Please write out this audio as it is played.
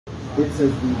It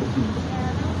says we the people.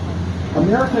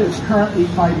 America is currently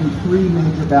fighting three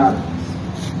major battles.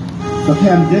 The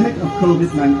pandemic of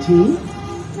COVID-19,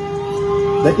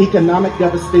 the economic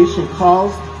devastation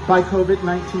caused by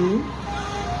COVID-19,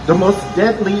 the most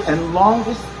deadly and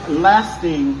longest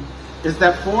lasting is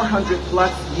that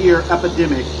 400-plus year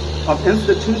epidemic of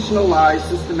institutionalized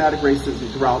systematic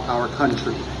racism throughout our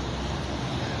country.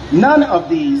 None of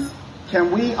these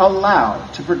can we allow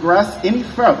to progress any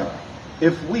further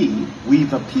if we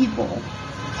the people,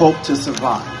 hope to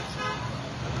survive.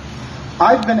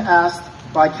 I've been asked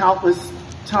by countless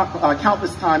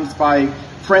times by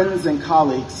friends and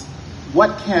colleagues,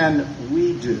 what can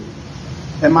we do?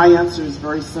 And my answer is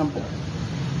very simple.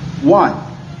 One,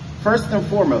 first and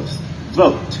foremost,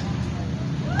 vote.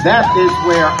 That is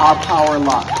where our power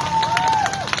lies.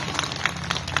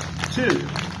 Two,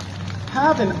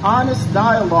 have an honest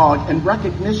dialogue and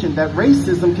recognition that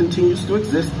racism continues to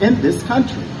exist in this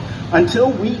country.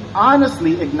 Until we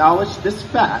honestly acknowledge this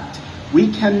fact,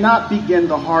 we cannot begin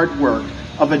the hard work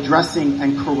of addressing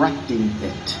and correcting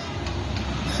it.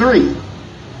 Three,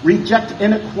 reject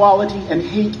inequality and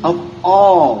hate of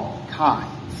all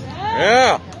kinds.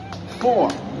 Yeah.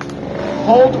 Four,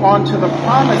 hold on to the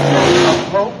promises of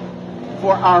hope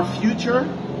for our future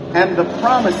and the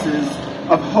promises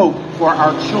of hope for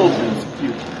our children's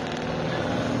future.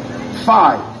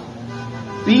 Five,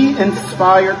 be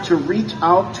inspired to reach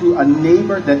out to a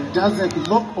neighbor that doesn't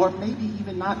look or maybe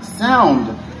even not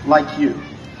sound like you.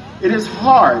 It is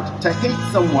hard to hate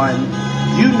someone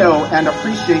you know and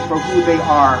appreciate for who they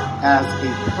are as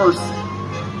a person.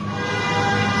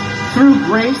 Through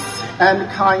grace and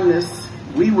kindness,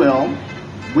 we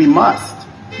must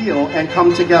heal and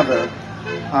come together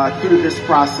through this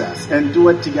process and do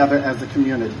it together as a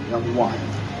community of one.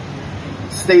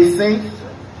 Stay safe,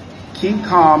 keep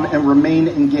calm, and remain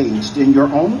engaged in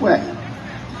your own way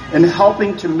in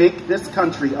helping to make this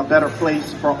country a better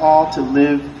place for all to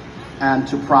live and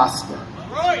to prosper.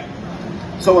 Right.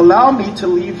 So allow me to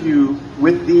leave you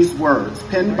with these words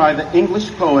penned by the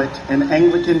English poet and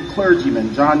Anglican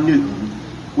clergyman John Newton,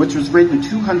 which was written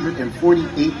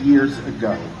 248 years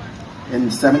ago in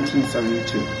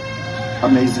 1772.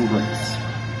 Amazing Grace.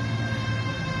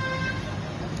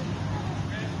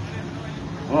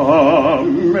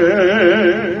 Amazing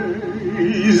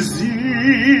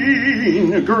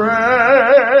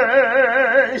grace,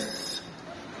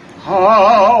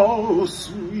 how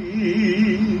sweet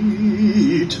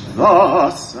the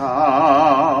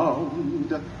sound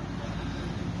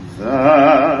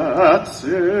that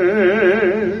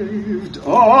saved a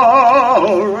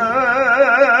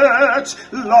wretch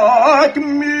like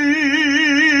me.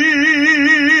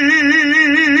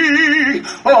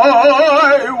 I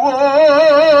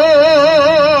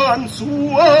once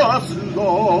was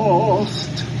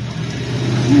lost,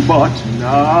 but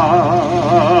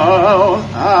now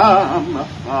am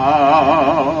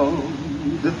found.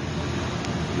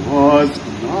 Was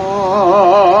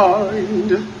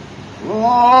blind,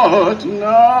 but now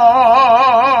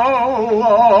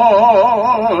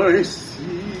I see.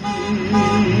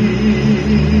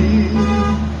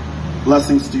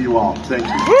 Blessings to you all. Thank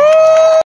you.